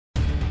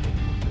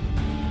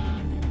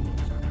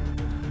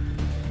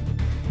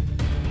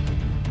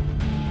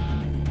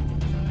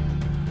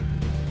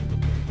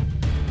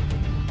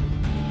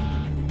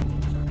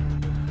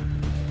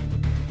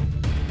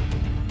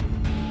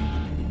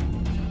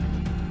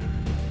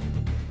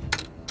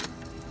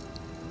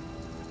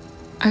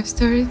I've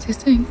started to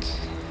think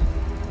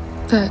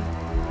that,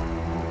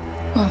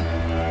 well,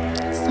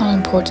 it's not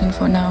important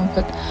for now,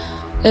 but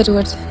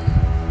Edward,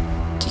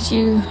 did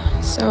you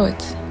saw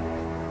it?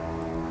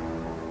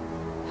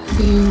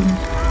 Have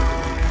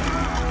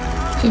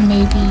you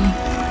maybe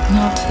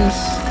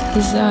noticed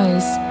his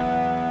eyes?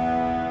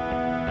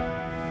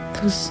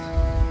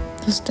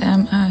 Those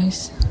damn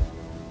eyes.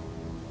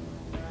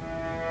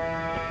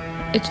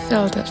 It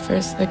felt at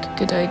first like a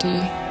good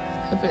idea,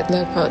 a bit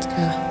like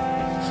vodka.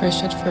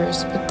 Fresh at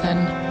first, but then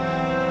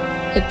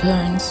it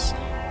burns,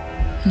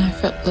 and I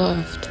felt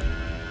loved,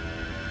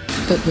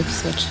 but with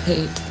such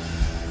hate.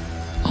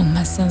 All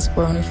my senses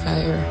were on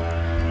fire.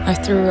 I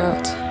threw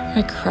out,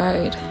 I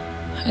cried,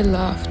 I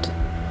laughed,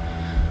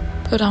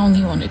 but I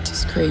only wanted to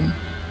scream.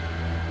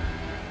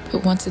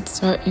 But once it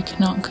starts, you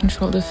cannot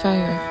control the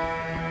fire,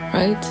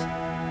 right?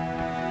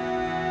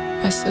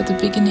 I saw the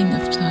beginning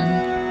of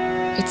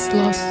time. It's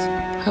lost,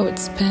 how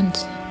it's spent,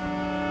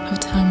 how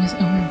time is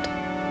owned.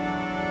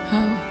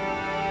 How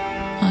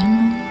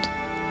I'm owned?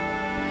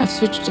 I've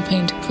switched the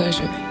pain to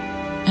pleasure,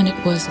 and it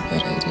was a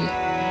bad idea.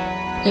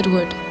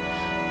 Edward,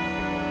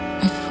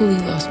 I fully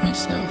lost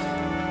myself,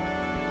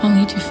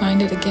 only to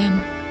find it again.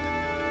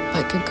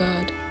 Like a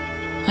god,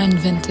 I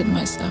invented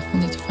myself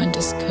only to find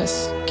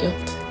disgust,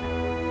 guilt.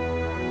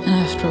 And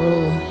after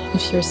all,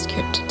 if you're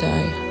scared to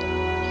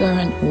die, you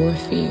aren't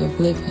worthy of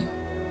living.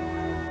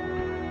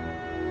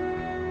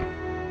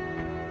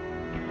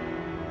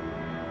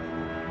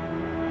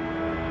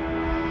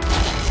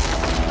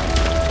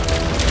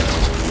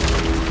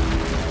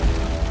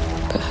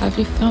 Have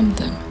you found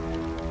them?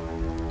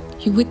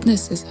 You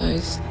witness his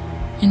eyes,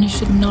 and you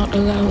should not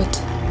allow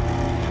it.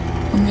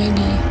 Or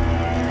maybe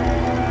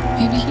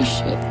he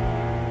should.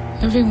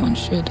 Everyone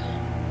should.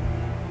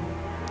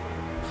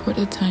 For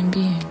the time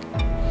being.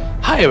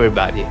 Hi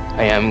everybody,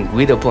 I am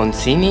Guido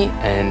Ponzini,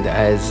 and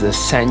as a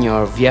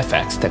senior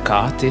VFX tech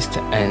artist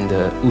and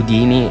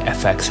Houdini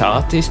FX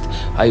artist,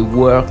 I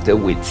worked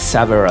with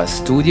several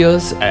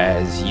studios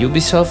as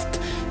Ubisoft,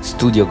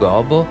 Studio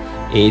Gobo,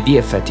 Edi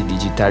Effetti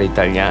Digitali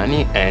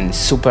Italiani and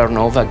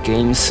Supernova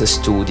Games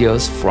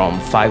Studios from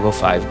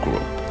 505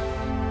 Group.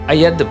 I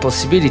had the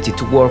possibility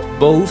to work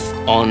both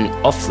on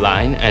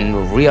offline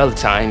and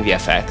real-time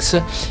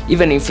VFX,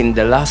 even if in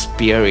the last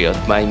period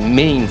my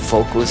main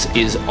focus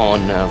is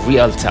on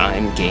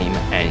real-time game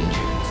engines.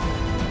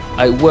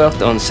 I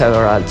worked on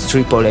several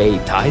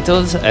AAA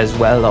titles as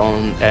well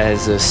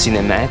as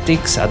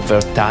cinematics,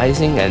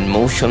 advertising and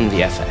motion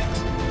VFX.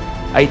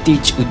 I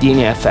teach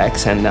Houdini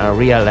FX and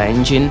Unreal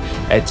Engine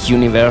at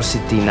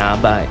University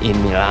Naba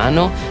in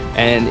Milano,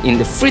 and in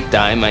the free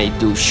time I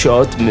do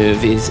short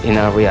movies in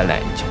Unreal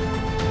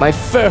Engine. My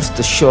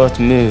first short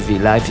movie,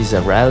 Life is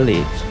a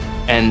Rally,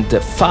 and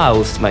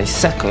Faust, my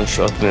second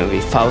short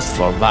movie, Faust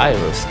for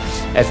Virus,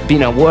 have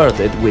been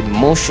awarded with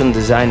Motion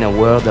Design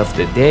Award of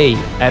the Day,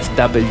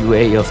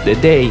 FWA of the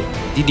Day,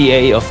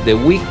 DDA of the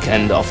Week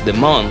and of the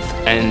Month,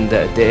 and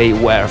they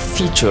were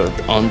featured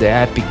on the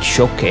Epic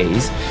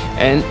Showcase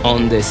and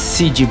on the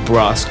CG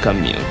Bros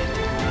community.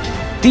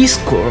 This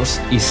course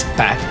is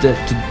packed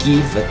to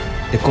give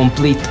the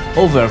complete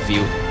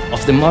overview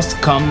of the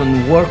most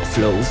common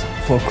workflows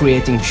for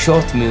creating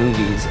short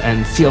movies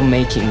and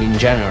filmmaking in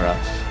general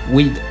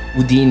with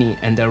Houdini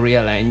and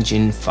Unreal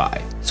Engine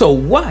 5. So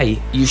why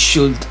you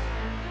should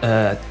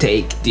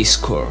take this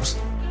course?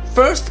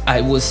 First,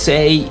 I would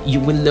say you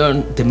will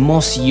learn the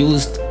most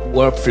used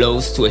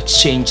workflows to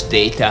exchange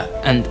data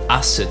and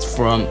assets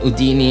from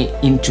Houdini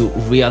into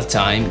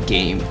real-time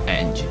game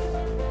engine.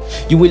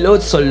 You will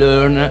also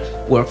learn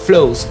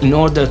workflows in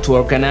order to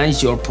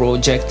organize your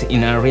project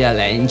in Unreal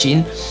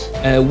Engine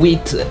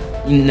with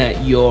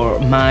in your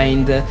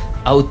mind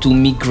how to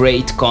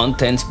migrate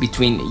content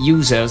between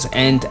users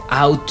and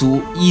how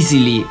to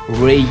easily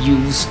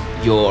reuse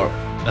your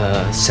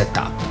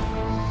setup.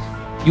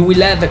 You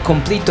will have a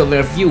complete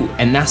overview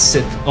and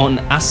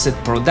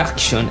asset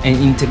production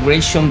and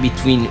integration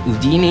between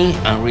Houdini,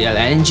 Unreal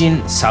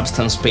Engine,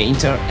 Substance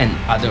Painter and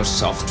other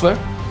software.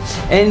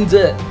 And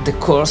the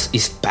course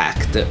is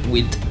packed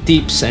with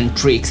tips and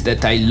tricks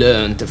that I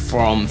learned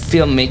from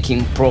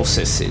filmmaking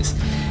processes,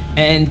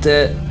 and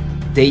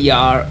they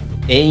are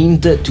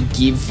aimed to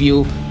give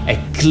you a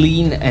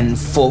clean and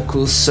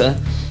focused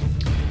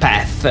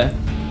path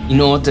in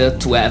order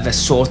to have a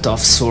sort of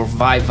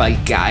survival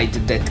guide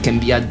that can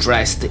be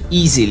addressed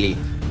easily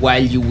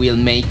while you will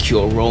make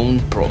your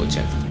own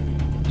project.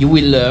 You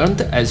will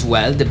learn as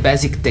well the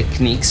basic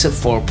techniques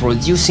for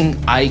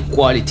producing high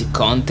quality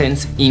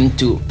content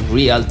into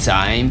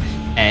real-time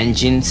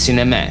engine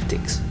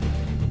cinematics.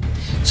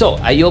 So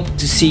I hope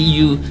to see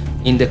you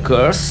in the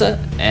course,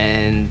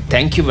 and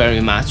thank you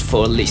very much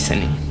for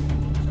listening.